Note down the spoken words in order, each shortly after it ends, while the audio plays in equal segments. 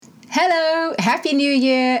Hello, Happy New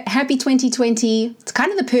Year, Happy 2020. It's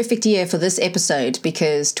kind of the perfect year for this episode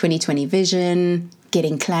because 2020 vision,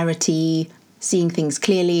 getting clarity, seeing things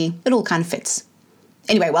clearly, it all kind of fits.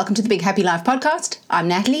 Anyway, welcome to the Big Happy Life podcast. I'm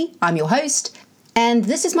Natalie, I'm your host, and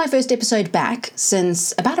this is my first episode back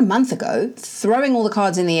since about a month ago, throwing all the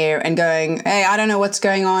cards in the air and going, hey, I don't know what's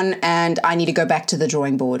going on and I need to go back to the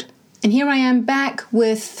drawing board. And here I am back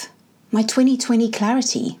with my 2020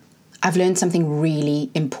 clarity. I've learned something really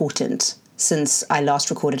important since I last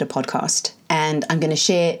recorded a podcast, and I'm going to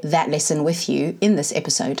share that lesson with you in this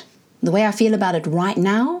episode. The way I feel about it right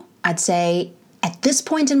now, I'd say at this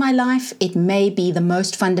point in my life, it may be the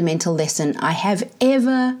most fundamental lesson I have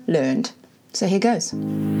ever learned. So here goes.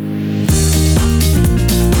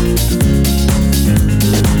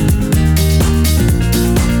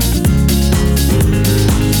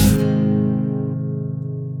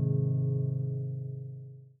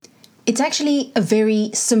 It's actually a very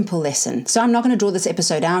simple lesson, so I'm not going to draw this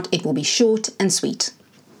episode out. It will be short and sweet.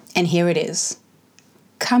 And here it is.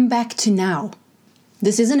 Come back to now.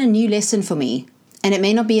 This isn't a new lesson for me, and it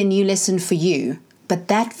may not be a new lesson for you, but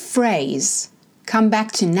that phrase, come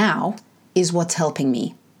back to now, is what's helping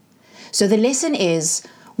me. So the lesson is,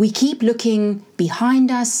 we keep looking behind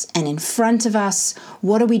us and in front of us.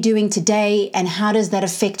 What are we doing today and how does that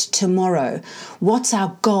affect tomorrow? What's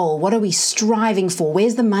our goal? What are we striving for?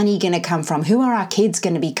 Where's the money going to come from? Who are our kids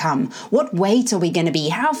going to become? What weight are we going to be?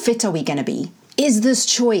 How fit are we going to be? Is this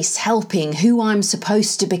choice helping who I'm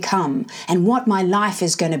supposed to become and what my life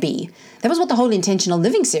is going to be? That was what the whole Intentional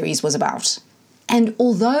Living series was about. And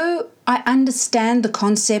although I understand the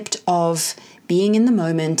concept of being in the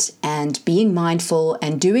moment and being mindful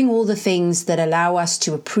and doing all the things that allow us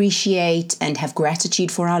to appreciate and have gratitude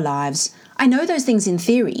for our lives, I know those things in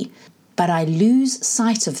theory, but I lose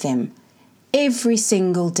sight of them every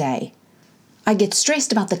single day. I get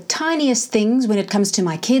stressed about the tiniest things when it comes to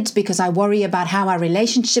my kids because I worry about how our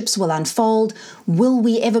relationships will unfold. Will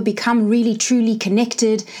we ever become really, truly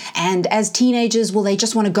connected? And as teenagers, will they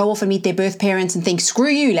just want to go off and meet their birth parents and think, screw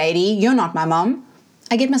you, lady, you're not my mom?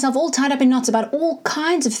 I get myself all tied up in knots about all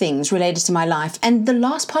kinds of things related to my life. And the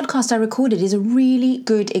last podcast I recorded is a really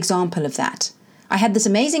good example of that. I had this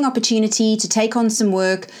amazing opportunity to take on some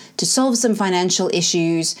work, to solve some financial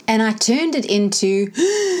issues, and I turned it into,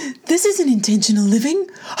 this isn't intentional living.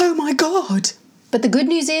 Oh my God. But the good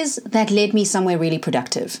news is that led me somewhere really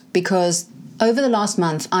productive because over the last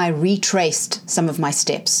month, I retraced some of my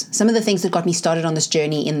steps, some of the things that got me started on this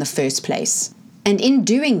journey in the first place. And in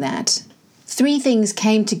doing that, 3 things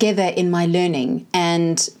came together in my learning,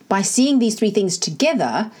 and by seeing these 3 things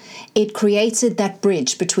together, it created that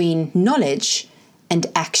bridge between knowledge and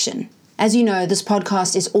action. As you know, this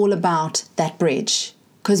podcast is all about that bridge,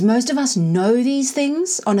 because most of us know these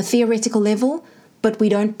things on a theoretical level, but we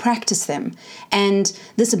don't practice them. And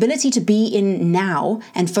this ability to be in now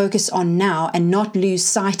and focus on now and not lose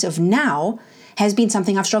sight of now has been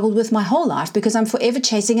something I've struggled with my whole life because I'm forever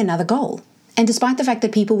chasing another goal. And despite the fact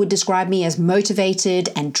that people would describe me as motivated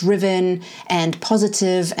and driven and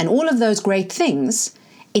positive and all of those great things,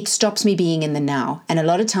 it stops me being in the now. And a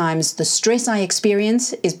lot of times the stress I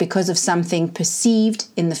experience is because of something perceived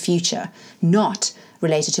in the future, not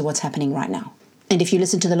related to what's happening right now. And if you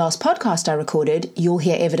listen to the last podcast I recorded, you'll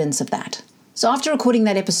hear evidence of that. So after recording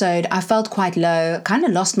that episode, I felt quite low, kind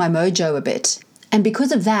of lost my mojo a bit. And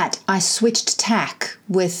because of that, I switched tack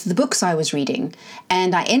with the books I was reading.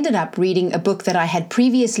 And I ended up reading a book that I had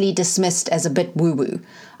previously dismissed as a bit woo-woo.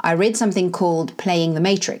 I read something called Playing the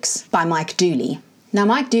Matrix by Mike Dooley. Now,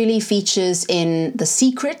 Mike Dooley features in The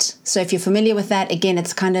Secret. So if you're familiar with that, again,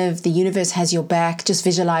 it's kind of the universe has your back. Just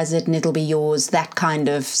visualize it and it'll be yours, that kind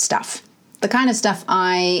of stuff. The kind of stuff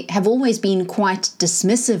I have always been quite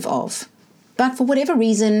dismissive of. But for whatever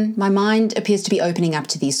reason, my mind appears to be opening up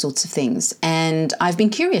to these sorts of things, and I've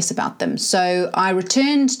been curious about them. So I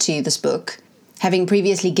returned to this book, having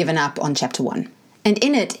previously given up on chapter 1. And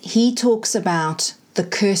in it, he talks about the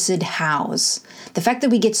cursed hows. The fact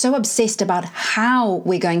that we get so obsessed about how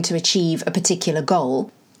we're going to achieve a particular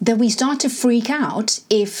goal that we start to freak out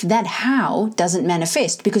if that how doesn't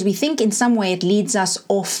manifest, because we think in some way it leads us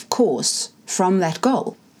off course from that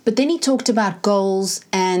goal. But then he talked about goals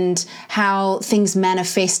and how things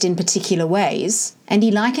manifest in particular ways. And he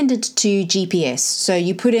likened it to GPS. So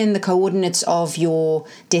you put in the coordinates of your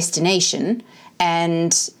destination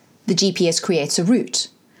and the GPS creates a route,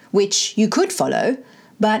 which you could follow.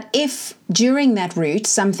 But if during that route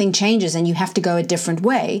something changes and you have to go a different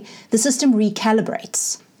way, the system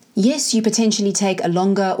recalibrates. Yes, you potentially take a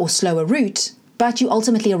longer or slower route, but you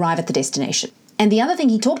ultimately arrive at the destination. And the other thing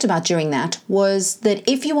he talked about during that was that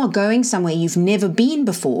if you are going somewhere you've never been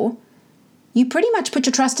before, you pretty much put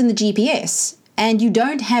your trust in the GPS, and you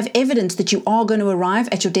don't have evidence that you are going to arrive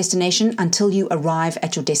at your destination until you arrive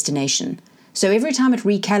at your destination. So every time it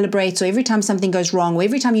recalibrates, or every time something goes wrong, or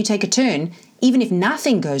every time you take a turn, even if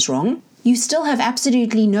nothing goes wrong, you still have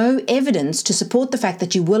absolutely no evidence to support the fact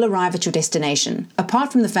that you will arrive at your destination,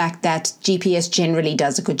 apart from the fact that GPS generally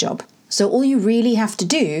does a good job. So all you really have to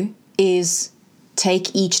do is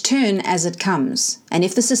take each turn as it comes. And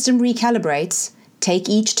if the system recalibrates, take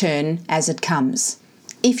each turn as it comes.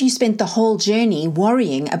 If you spent the whole journey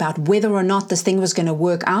worrying about whether or not this thing was going to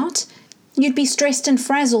work out, you'd be stressed and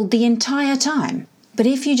frazzled the entire time. But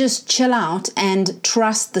if you just chill out and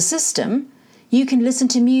trust the system, you can listen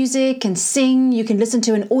to music and sing, you can listen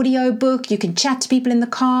to an audio book, you can chat to people in the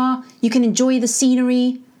car, you can enjoy the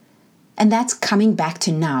scenery. And that's coming back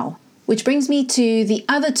to now. Which brings me to the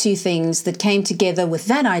other two things that came together with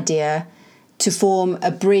that idea to form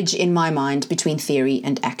a bridge in my mind between theory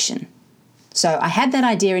and action. So I had that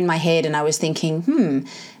idea in my head and I was thinking,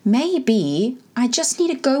 maybe I just need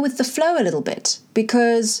to go with the flow a little bit,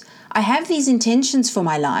 because I have these intentions for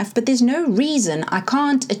my life, but there's no reason I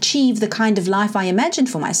can't achieve the kind of life I imagined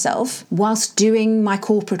for myself whilst doing my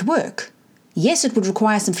corporate work. Yes, it would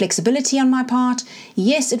require some flexibility on my part.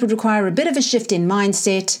 Yes, it would require a bit of a shift in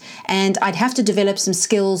mindset, and I'd have to develop some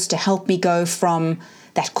skills to help me go from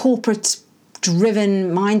that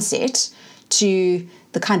corporate-driven mindset to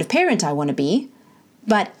the kind of parent I want to be.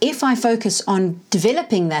 But if I focus on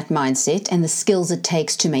developing that mindset and the skills it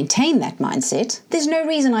takes to maintain that mindset, there's no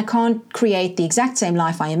reason I can't create the exact same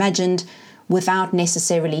life I imagined without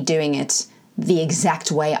necessarily doing it the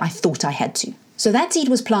exact way I thought I had to. So that seed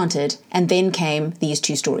was planted, and then came these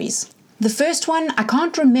two stories. The first one, I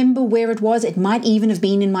can't remember where it was. It might even have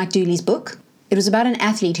been in Mike Dooley's book. It was about an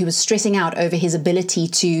athlete who was stressing out over his ability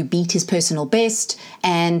to beat his personal best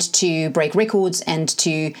and to break records and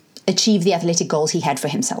to achieve the athletic goals he had for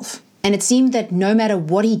himself. And it seemed that no matter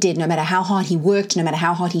what he did, no matter how hard he worked, no matter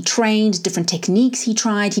how hard he trained, different techniques he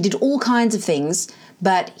tried, he did all kinds of things,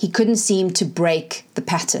 but he couldn't seem to break the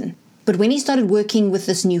pattern. But when he started working with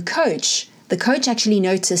this new coach, the coach actually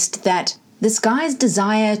noticed that this guy's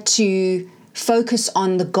desire to focus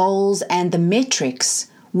on the goals and the metrics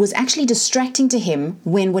was actually distracting to him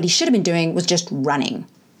when what he should have been doing was just running.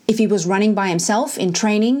 If he was running by himself in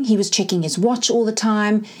training, he was checking his watch all the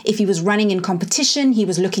time. If he was running in competition, he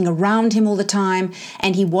was looking around him all the time,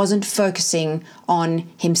 and he wasn't focusing on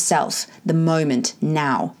himself, the moment,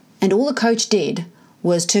 now. And all the coach did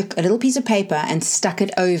was took a little piece of paper and stuck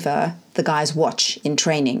it over the guy's watch in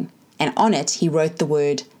training. And on it, he wrote the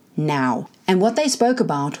word now. And what they spoke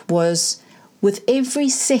about was, with every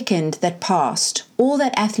second that passed, all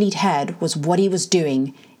that athlete had was what he was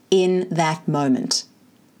doing in that moment.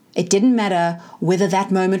 It didn't matter whether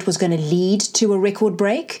that moment was going to lead to a record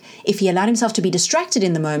break. If he allowed himself to be distracted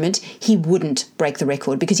in the moment, he wouldn't break the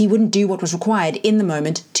record because he wouldn't do what was required in the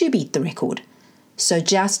moment to beat the record. So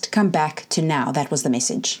just come back to now. That was the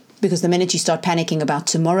message. Because the minute you start panicking about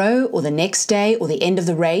tomorrow or the next day or the end of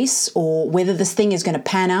the race or whether this thing is going to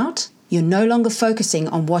pan out, you're no longer focusing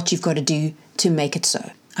on what you've got to do to make it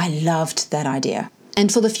so. I loved that idea.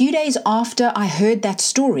 And for the few days after I heard that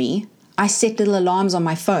story, I set little alarms on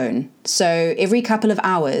my phone. So every couple of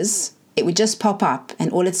hours, it would just pop up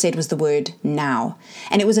and all it said was the word now.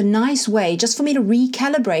 And it was a nice way just for me to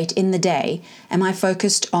recalibrate in the day. Am I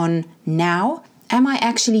focused on now? Am I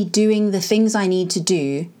actually doing the things I need to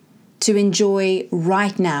do to enjoy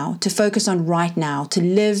right now, to focus on right now, to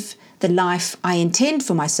live the life I intend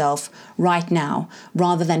for myself right now,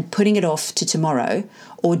 rather than putting it off to tomorrow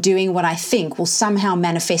or doing what I think will somehow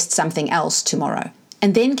manifest something else tomorrow?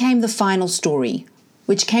 And then came the final story,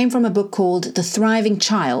 which came from a book called The Thriving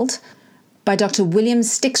Child by Dr. William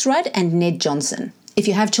Stixrud and Ned Johnson. If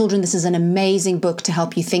you have children, this is an amazing book to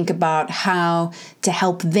help you think about how to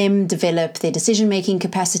help them develop their decision-making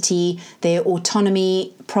capacity, their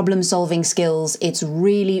autonomy, problem-solving skills. It's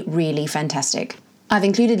really, really fantastic. I've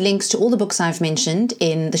included links to all the books I've mentioned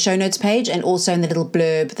in the show notes page and also in the little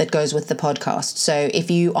blurb that goes with the podcast. So if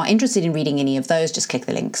you are interested in reading any of those, just click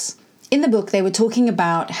the links. In the book, they were talking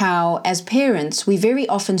about how, as parents, we very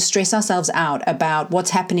often stress ourselves out about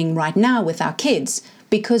what's happening right now with our kids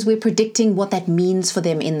because we're predicting what that means for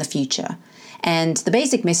them in the future. And the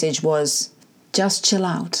basic message was, just chill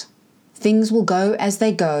out. Things will go as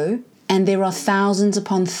they go, and there are thousands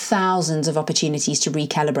upon thousands of opportunities to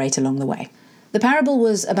recalibrate along the way. The parable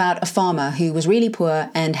was about a farmer who was really poor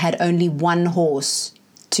and had only one horse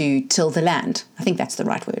to till the land. I think that's the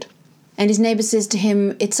right word. And his neighbor says to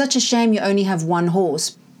him, "It's such a shame you only have one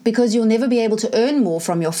horse because you'll never be able to earn more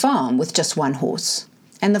from your farm with just one horse."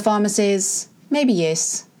 And the farmer says, "Maybe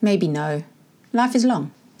yes, maybe no. life is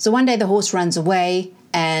long. So one day the horse runs away,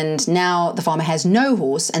 and now the farmer has no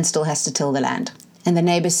horse and still has to till the land. And the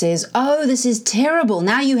neighbor says, "Oh, this is terrible.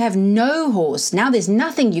 Now you have no horse. Now there's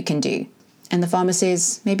nothing you can do." And the farmer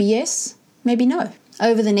says, "Maybe yes, maybe no."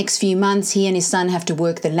 Over the next few months, he and his son have to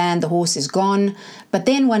work the land. The horse is gone. But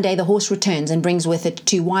then one day the horse returns and brings with it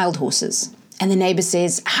 2 wild horses. And the neighbor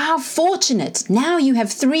says, "How fortunate. Now you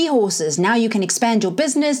have 3 horses. Now you can expand your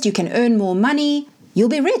business. You can earn more money. You'll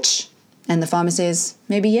be rich." And the farmer says,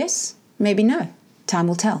 "Maybe yes, maybe no. Time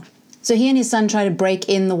will tell." So he and his son try to break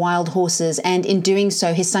in the wild horses, and in doing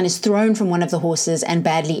so, his son is thrown from one of the horses and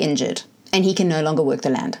badly injured, and he can no longer work the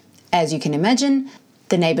land. As you can imagine,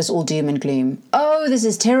 the neighbors all doom and gloom. "Oh, this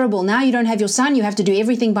is terrible. Now you don't have your son. You have to do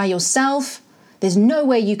everything by yourself. There's no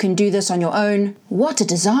way you can do this on your own. What a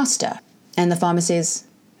disaster." And the farmer says,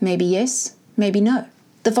 "Maybe yes, maybe no."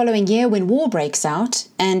 The following year, when war breaks out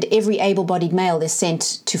and every able-bodied male is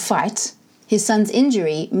sent to fight, his son's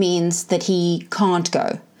injury means that he can't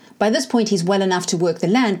go. By this point, he's well enough to work the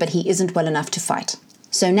land, but he isn't well enough to fight.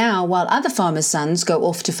 So now, while other farmers' sons go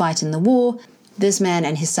off to fight in the war, this man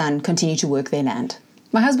and his son continue to work their land.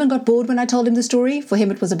 My husband got bored when I told him the story. For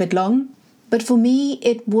him, it was a bit long. But for me,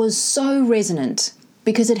 it was so resonant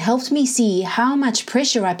because it helped me see how much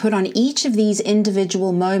pressure I put on each of these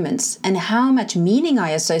individual moments and how much meaning I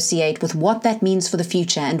associate with what that means for the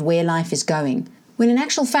future and where life is going. When in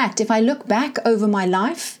actual fact, if I look back over my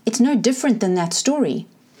life, it's no different than that story.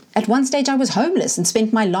 At one stage, I was homeless and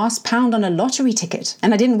spent my last pound on a lottery ticket,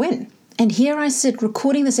 and I didn't win. And here I sit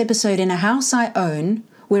recording this episode in a house I own,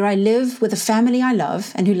 where I live with a family I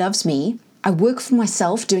love and who loves me. I work for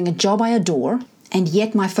myself doing a job I adore, and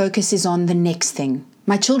yet my focus is on the next thing.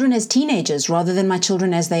 My children as teenagers rather than my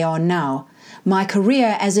children as they are now. My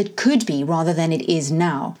career as it could be rather than it is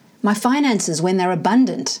now. My finances when they're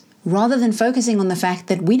abundant rather than focusing on the fact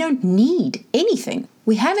that we don't need anything.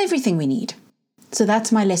 We have everything we need. So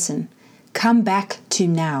that's my lesson. Come back to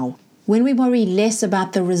now. When we worry less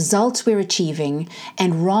about the results we're achieving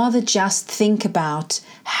and rather just think about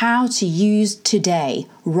how to use today,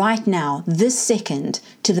 right now, this second,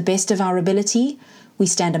 to the best of our ability, we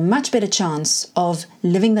stand a much better chance of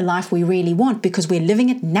living the life we really want because we're living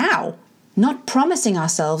it now, not promising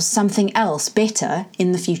ourselves something else better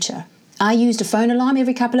in the future. I used a phone alarm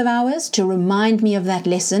every couple of hours to remind me of that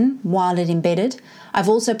lesson while it embedded. I've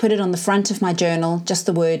also put it on the front of my journal, just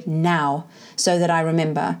the word now, so that I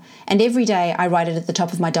remember. And every day I write it at the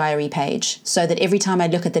top of my diary page, so that every time I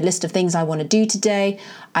look at the list of things I want to do today,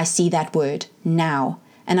 I see that word, now.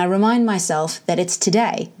 And I remind myself that it's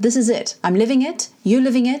today. This is it. I'm living it, you're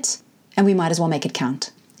living it, and we might as well make it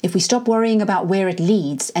count. If we stop worrying about where it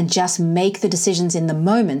leads and just make the decisions in the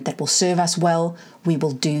moment that will serve us well, we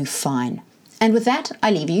will do fine. And with that, I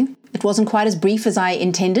leave you. It wasn't quite as brief as I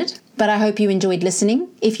intended, but I hope you enjoyed listening.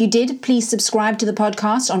 If you did, please subscribe to the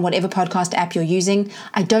podcast on whatever podcast app you're using.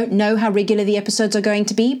 I don't know how regular the episodes are going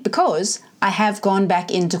to be because I have gone back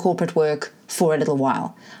into corporate work for a little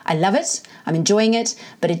while. I love it, I'm enjoying it,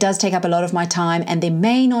 but it does take up a lot of my time and there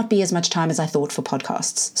may not be as much time as I thought for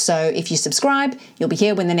podcasts. So if you subscribe, you'll be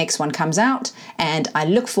here when the next one comes out, and I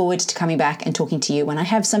look forward to coming back and talking to you when I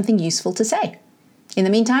have something useful to say. In the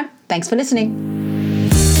meantime, thanks for listening.